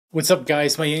What's up,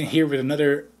 guys? Ian here with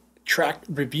another track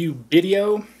review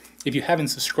video. If you haven't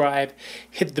subscribed,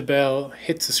 hit the bell,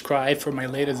 hit subscribe for my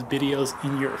latest videos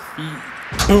in your feed.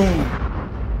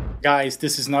 Boom! Guys,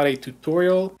 this is not a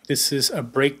tutorial. This is a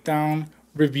breakdown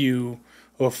review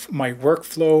of my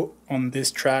workflow on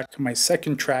this track, my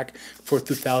second track for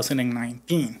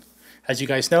 2019. As you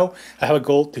guys know, I have a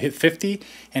goal to hit 50,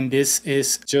 and this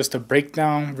is just a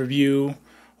breakdown review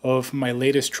of my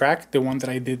latest track, the one that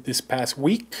I did this past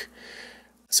week.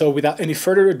 So without any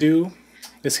further ado,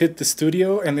 let's hit the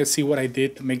studio and let's see what I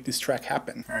did to make this track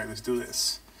happen. All right, let's do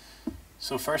this.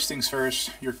 So first things first,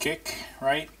 your kick,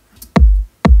 right?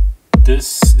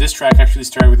 This track actually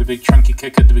started with a big chunky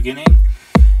kick at the beginning,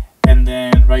 and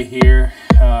then right here,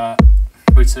 where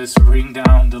it says bring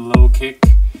down the low kick,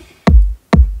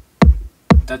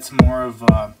 that's more of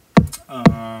a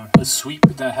sweep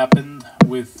that happened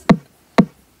with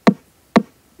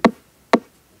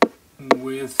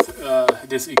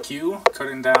this EQ,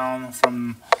 cutting down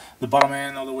from the bottom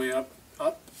end all the way up,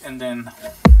 and then,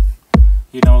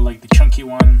 you know, like the chunky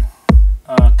one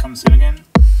comes in again.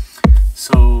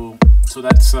 So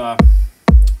that's yeah,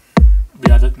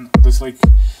 there's like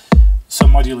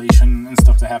some modulation and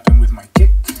stuff that happened with my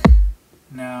kick.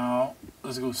 Now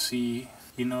let's go see,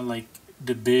 you know, like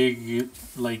the big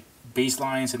like bass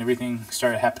lines and everything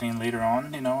started happening later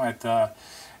on, you know, at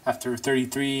after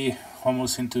 33,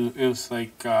 almost into, it was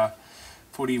like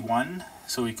 41,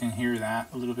 so we can hear that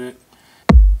a little bit.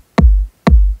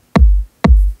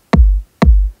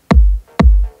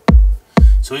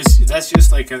 So that's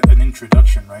just like an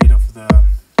introduction, right, of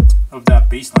that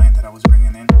bass line that I was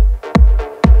bringing in.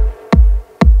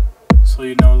 So,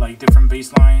 you know, like different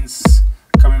bass lines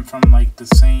coming from like the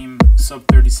same sub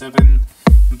 37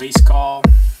 bass call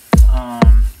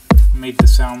made the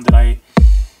sound that I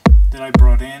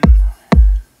brought in.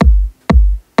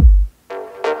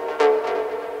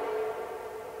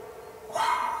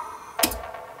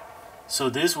 So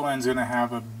this one's gonna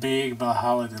have a big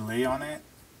Valhalla delay on it.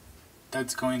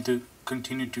 That's going to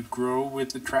continue to grow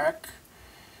with the track,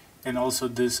 and also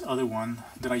this other one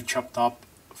that I chopped up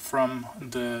from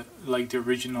the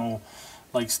original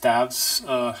like stabs,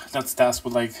 not stabs,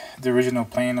 but like the original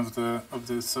plane of the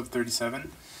sub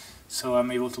 37. So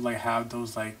I'm able to like have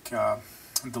those like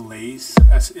delays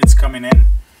as it's coming in.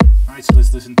 Alright, so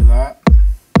let's listen to that.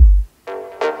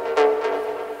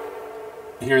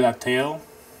 Hear that tail,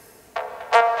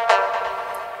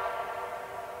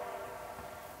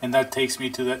 and that takes me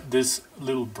to this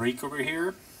little break over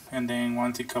here, and then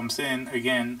once it comes in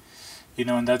again, you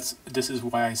know, and this is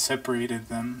why I separated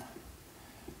them.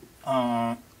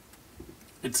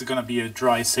 It's gonna be a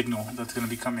dry signal that's gonna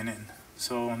be coming in.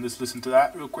 So let's listen to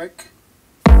that real quick.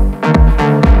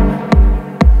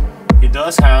 It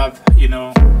does have, you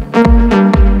know,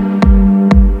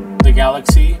 the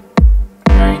Galaxy,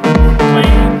 right,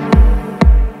 playing.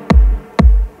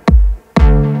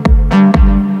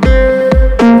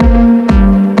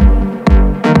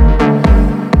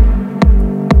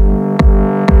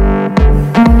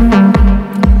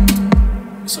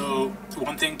 So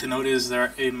one thing to notice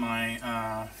there in my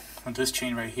on this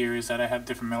chain right here is that I have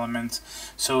different elements.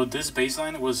 So this bass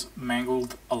line was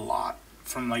mangled a lot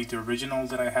from like the original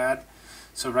that I had.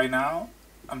 So right now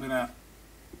I'm gonna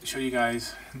show you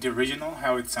guys the original,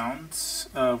 how it sounds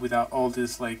without all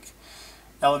this like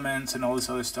elements and all this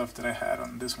other stuff that I had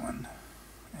on this one,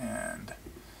 and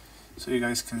so you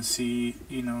guys can see,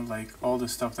 you know, like all the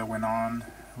stuff that went on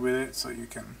with it, so you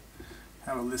can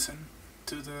have a listen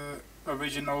to the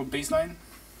original bass line.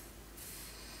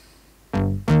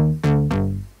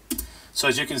 So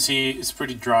as you can see, it's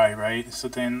pretty dry, right? So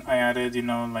then I added, you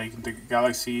know, like the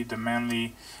Galaxy, the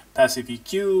Manly passive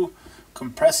EQ,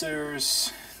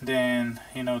 compressors, then,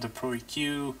 you know, the Pro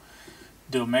EQ,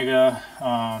 the Omega,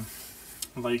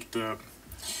 like the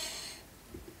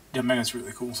Omega is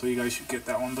really cool, so you guys should get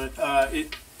that one. But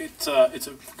it's a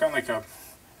kind of like a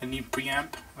neat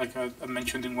preamp, like I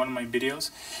mentioned in one of my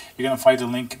videos. You're gonna find a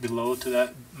link below to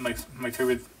that, my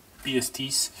favorite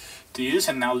BSTs to use.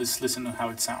 And now let's listen to how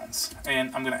it sounds,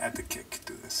 and I'm gonna add the kick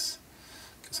to this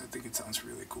because I think it sounds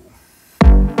really cool.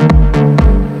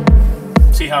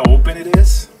 See how open it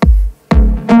is,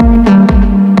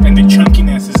 and the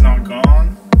chunkiness is not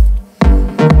gone.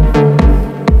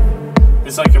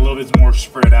 It's like a little bit more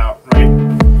spread out, right?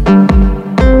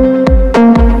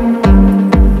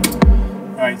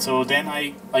 Alright, so then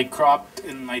I cropped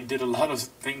and I did a lot of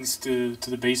things to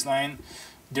the bass line,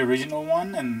 the original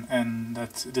one, and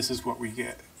this is what we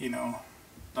get, you know.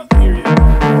 Not here yet.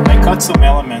 I cut some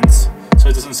elements so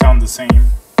it doesn't sound the same.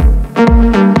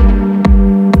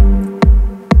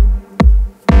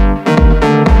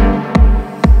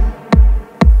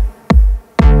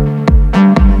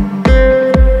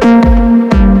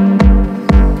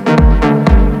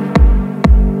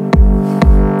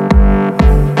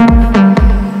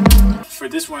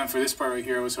 for this part right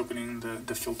here, I was opening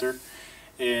the filter,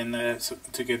 and so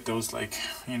to get those like,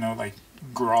 you know, like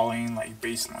growling, like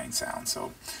bassline sound.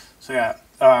 So yeah.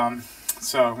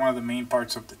 So one of the main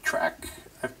parts of the track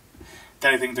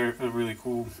that I think they're really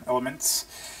cool elements.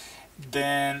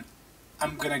 Then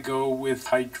I'm gonna go with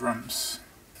high drums,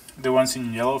 the ones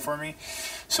in yellow for me.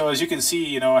 So as you can see,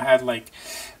 you know, I had like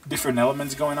different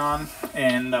elements going on,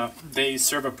 and they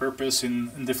serve a purpose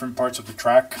in different parts of the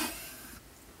track.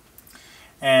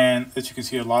 And as you can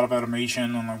see, a lot of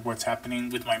automation on like what's happening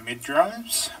with my mid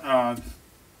drums.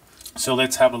 So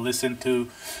let's have a listen to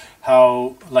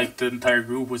how like the entire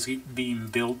groove was being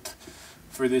built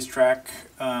for this track.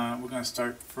 We're gonna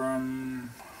start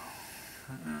from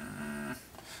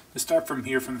let's start from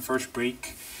here, from the first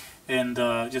break, and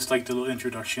just like the little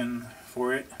introduction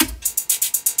for it.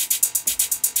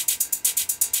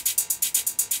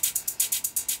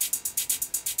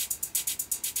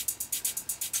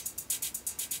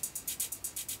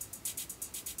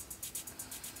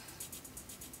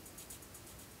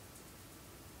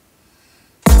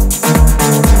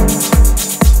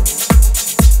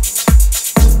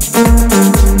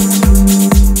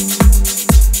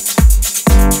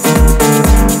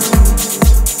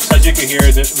 Hear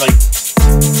that, like,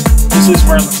 this is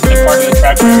where the part of the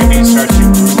track where everything starts to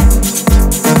groove.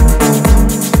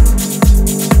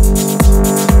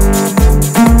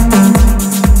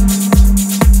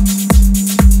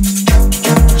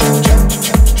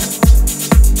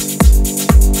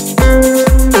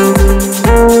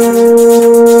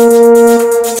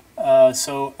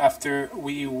 So after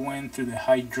we went through the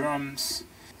high drums,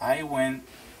 I went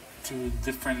to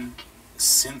different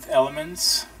synth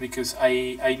elements, because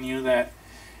I knew that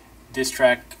this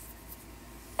track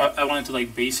I wanted to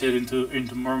like base it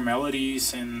into more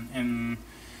melodies, and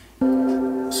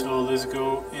so let's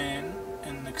go in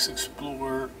and let's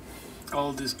explore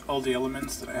all the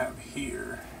elements that I have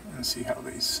here and see how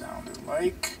they sounded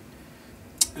like.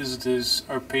 Is this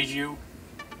arpeggio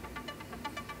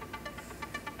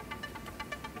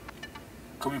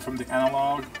coming from the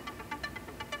analog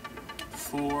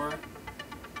 4.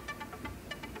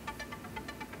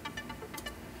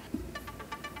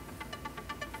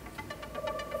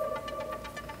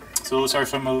 So those are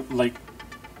some like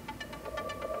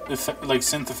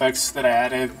synth effects that I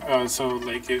added. So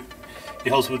like it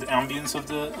helps with the ambience of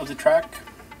the track.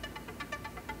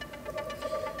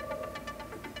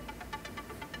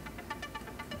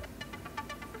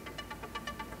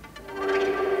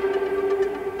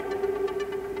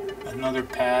 Another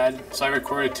pad. So I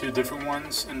recorded 2 different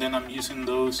ones, and then I'm using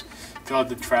those throughout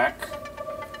the track.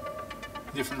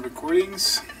 Different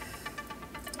recordings.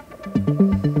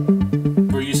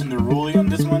 We're using the rolly on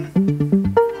this one.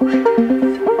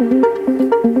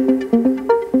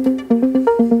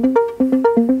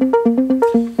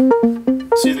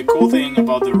 See, the cool thing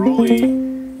about the rolly,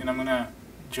 and I'm gonna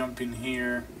jump in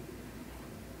here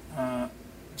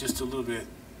just a little bit,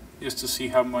 just to see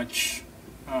how much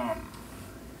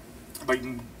like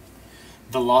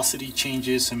velocity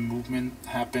changes and movement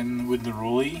happen with the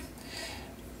rolly.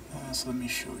 So let me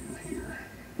show you here.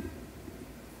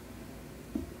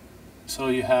 So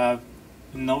you have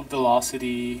note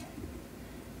velocity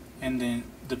and then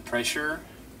the pressure.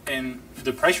 And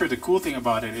the pressure, the cool thing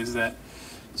about it is that,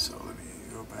 so let me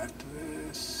go back to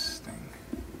this thing.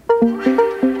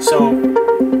 So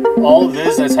all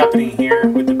this that's happening here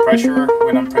with the pressure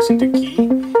when I'm pressing the key,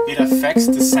 it affects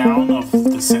the sound of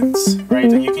the synths, right?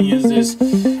 And you can use this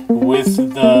with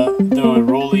the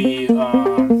rolly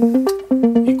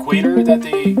equator that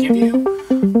they give you.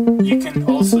 You can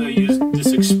also use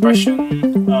this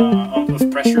expression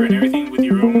of pressure and everything with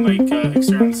your own like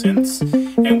external synths,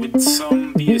 and with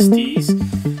some BSDs.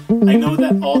 I know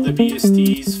that all the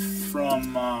BSDs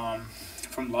from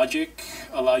Logic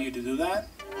allow you to do that.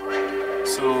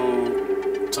 So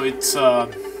it's so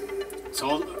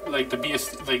like the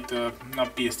BSD, like the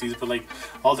not BSDs, but like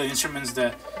all the instruments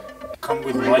that come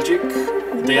with Logic,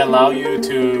 they allow you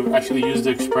to actually use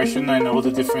the expression and all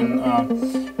the different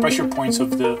pressure points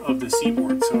of the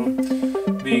seaboard. So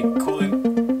be cool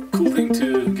thing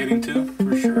to get into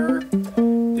for sure.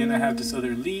 Then I have this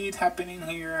other lead happening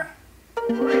here.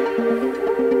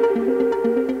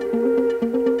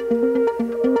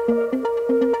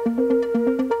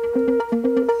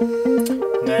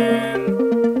 Then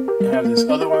you have this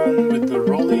other one with the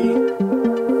rolly.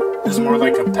 This is more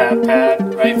like a pad,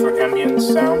 right, for ambient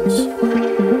sounds.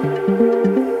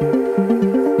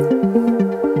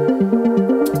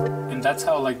 And that's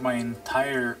how like my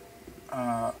entire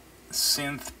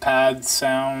synth pad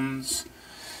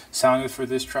sounded for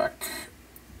this track.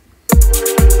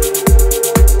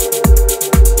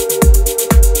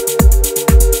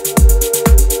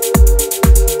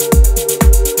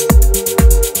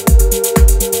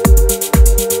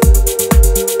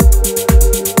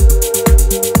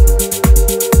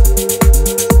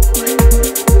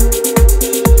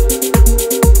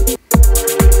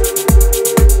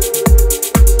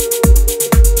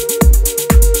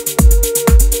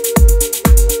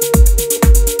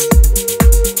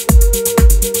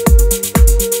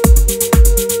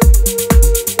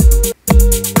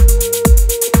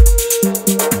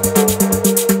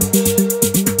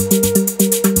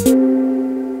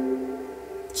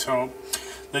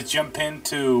 let's jump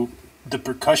into the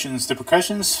percussions. The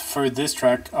percussions for this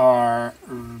track are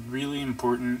really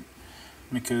important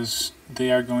because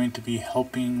they are going to be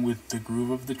helping with the groove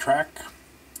of the track.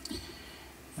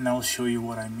 And I'll show you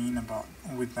what I mean about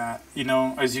with that. You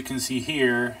know, as you can see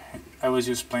here, I was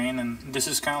just playing, and this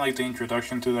is kind of like the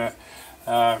introduction to that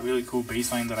really cool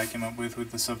bass line that I came up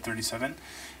with the Sub 37.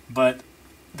 But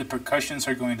the percussions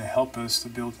are going to help us to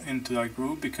build into that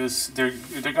groove because they're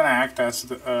going to act as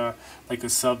the, like a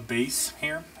sub bass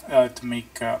here to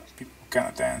make people kind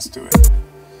of dance to it.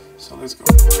 So let's go.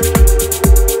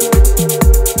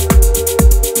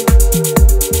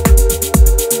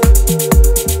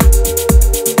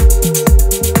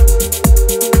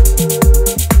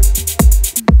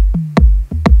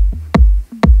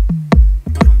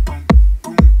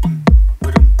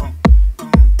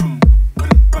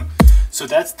 So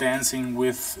that's dancing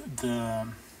with the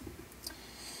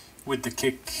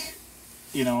kick,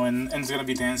 you know, and it's gonna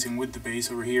be dancing with the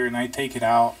bass over here, and I take it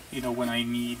out, you know, when I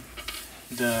need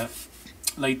the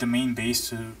main bass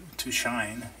to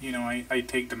shine. You know, I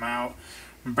take them out,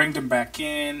 bring them back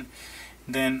in,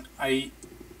 then I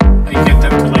get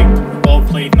them to like all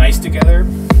play nice together.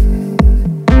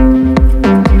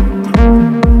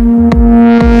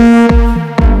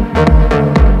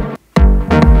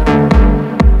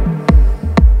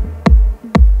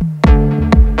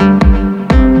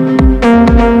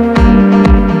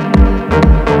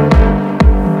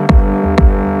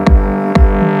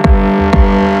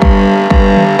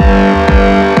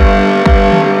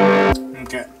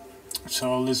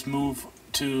 So let's move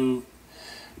to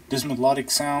this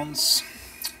melodic sounds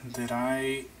that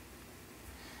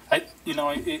you know,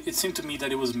 it seemed to me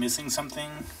that it was missing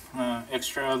something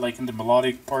extra, like in the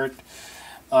melodic part.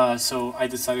 So I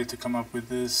decided to come up with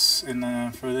this,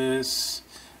 and for this,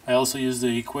 I also used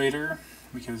the equator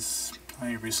because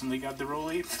I recently got the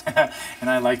Rolly, and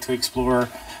I like to explore,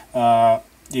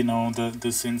 you know, the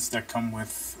synths that come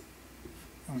with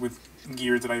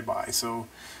gear that I buy. So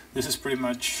this is pretty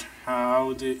much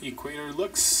how the equator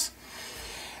looks,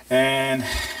 and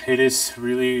it is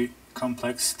really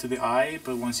complex to the eye,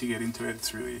 but once you get into it,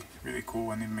 it's really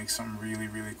cool, and it makes some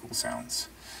really cool sounds.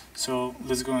 So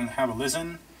let's go and have a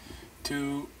listen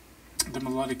to the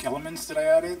melodic elements that I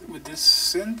added with this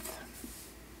synth.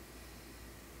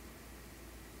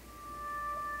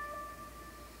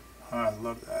 Oh, I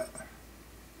love that.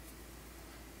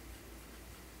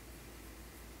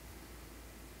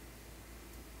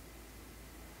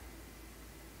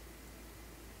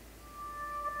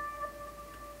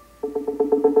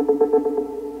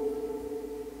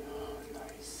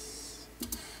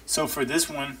 So for this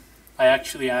one, I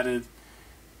actually added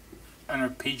an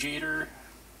arpeggiator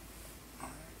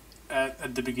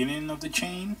at the beginning of the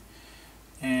chain,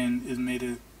 and it made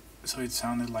it so it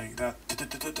sounded like that at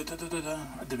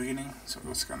the beginning. So it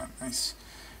was kind of nice.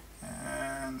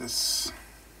 And this.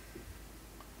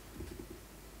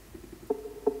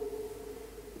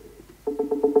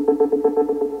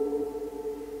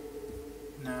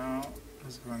 Now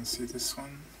let's go and see this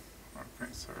one.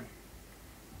 Okay, sorry.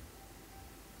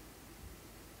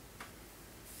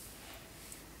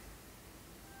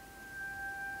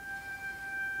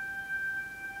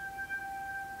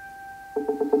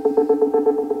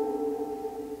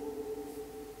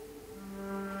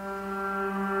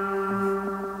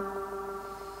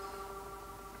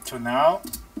 So now,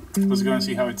 let's go and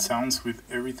see how it sounds with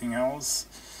everything else,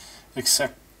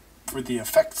 except for the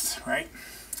effects, right?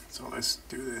 So let's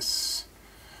do this.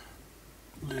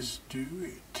 Let's do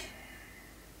it.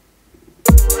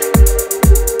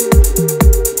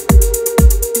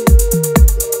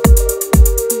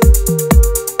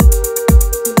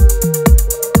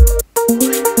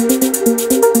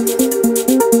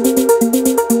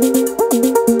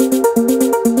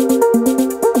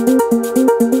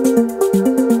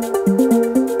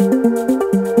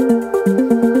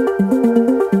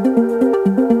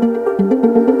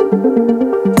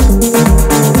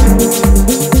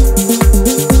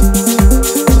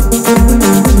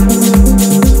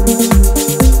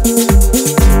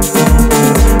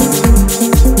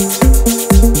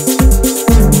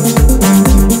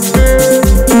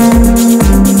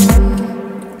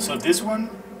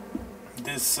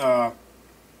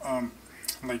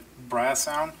 Like brass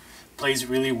sound plays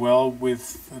really well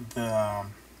with the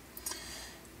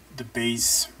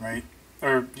bass, right?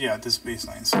 Or yeah, this bass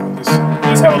line. So let's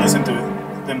have a listen to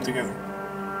them together.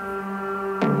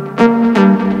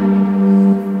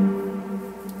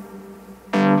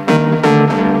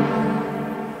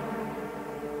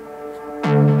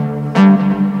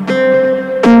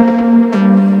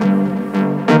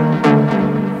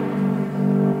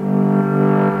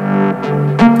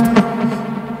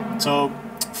 So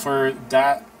for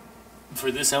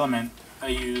this element, I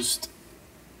used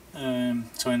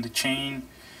so in the chain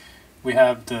we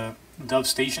have the dub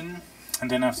station,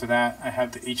 and then after that I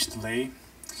have the H delay,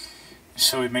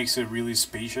 so it makes it really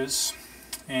spacious,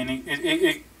 and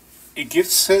it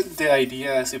gives it the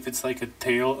idea as if it's like a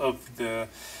tail of the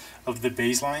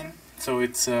bass line. So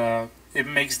it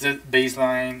makes the bass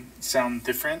line sound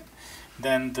different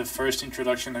than the first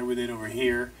introduction that we did over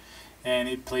here, and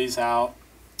it plays out,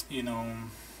 you know.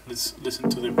 Let's listen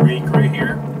to the break right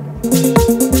here.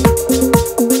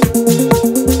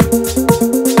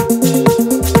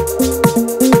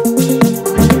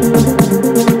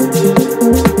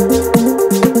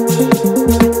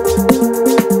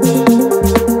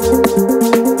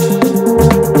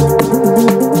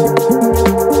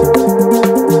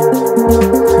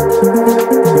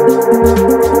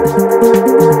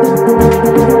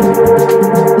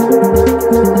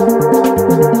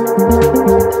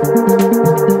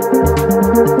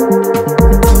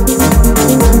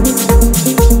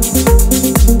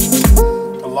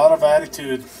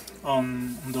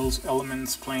 On those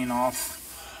elements playing off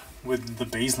with the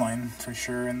bass line for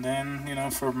sure. And then, you know,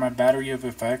 for my battery of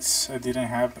effects, I didn't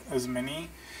have as many,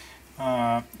 so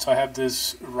I have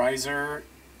this riser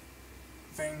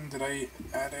thing that I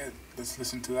added. Let's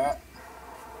listen to that.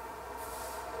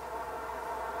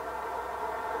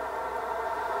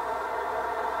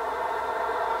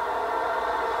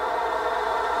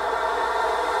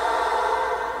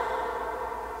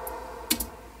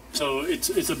 So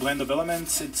it's a blend of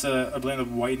elements. It's a blend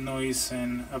of white noise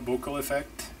and a vocal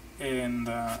effect, and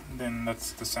then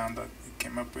that's the sound that it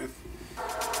came up with.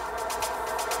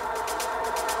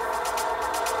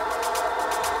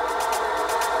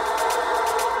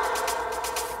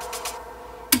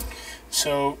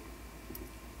 So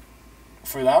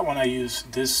for that one, I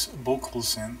used this vocal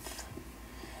synth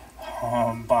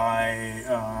by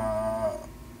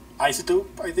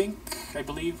Isotope, I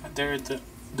believe. They're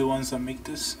the ones that make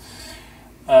this.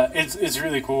 It's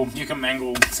really cool. You can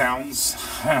mangle sounds,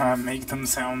 make them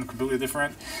sound completely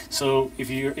different. So if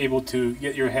you're able to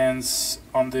get your hands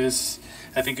on this,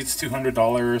 I think it's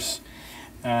 $200.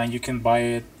 You can buy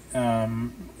it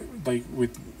like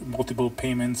with multiple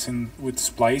payments and with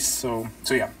Splice. So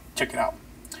yeah, check it out.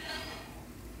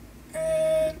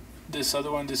 And this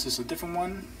other one, this is a different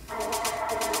one.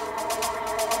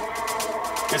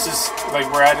 This is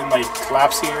like we're adding like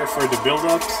claps here for the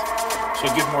build-ups, so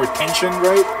give more tension,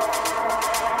 right?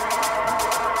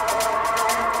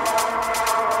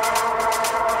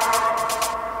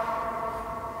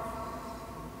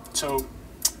 So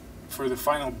for the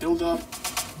final build-up,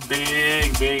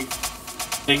 big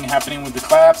thing happening with the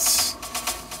claps.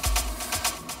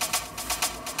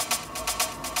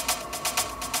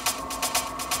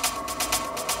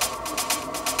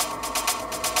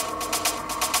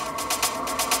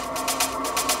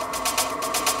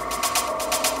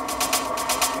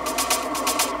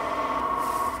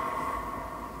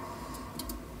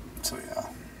 So yeah,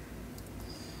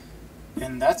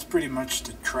 and that's pretty much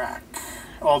the track,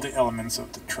 all the elements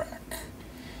of the track.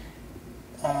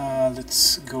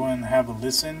 Let's go and have a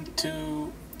listen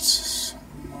to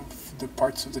some of the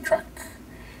parts of the track.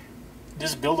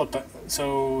 This build-up,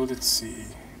 so let's see,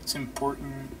 it's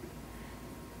important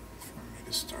for me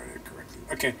to start it correctly.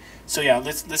 Okay, so yeah,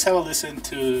 let's have a listen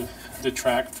to the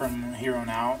track from here on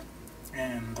out,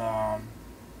 and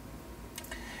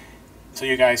so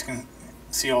you guys can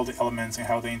see all the elements and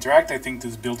how they interact. I think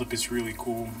this build-up is really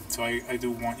cool, so I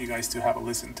do want you guys to have a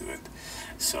listen to it.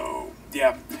 So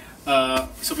yeah,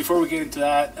 so before we get into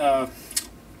that,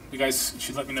 you guys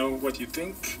should let me know what you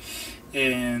think,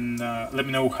 and let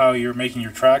me know how you're making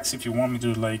your tracks. If you want me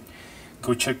to like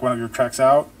go check one of your tracks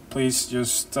out, please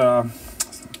just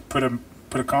put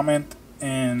a comment,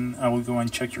 and I will go and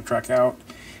check your track out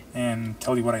and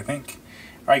tell you what I think.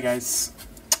 Alright guys,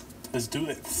 let's do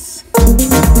this.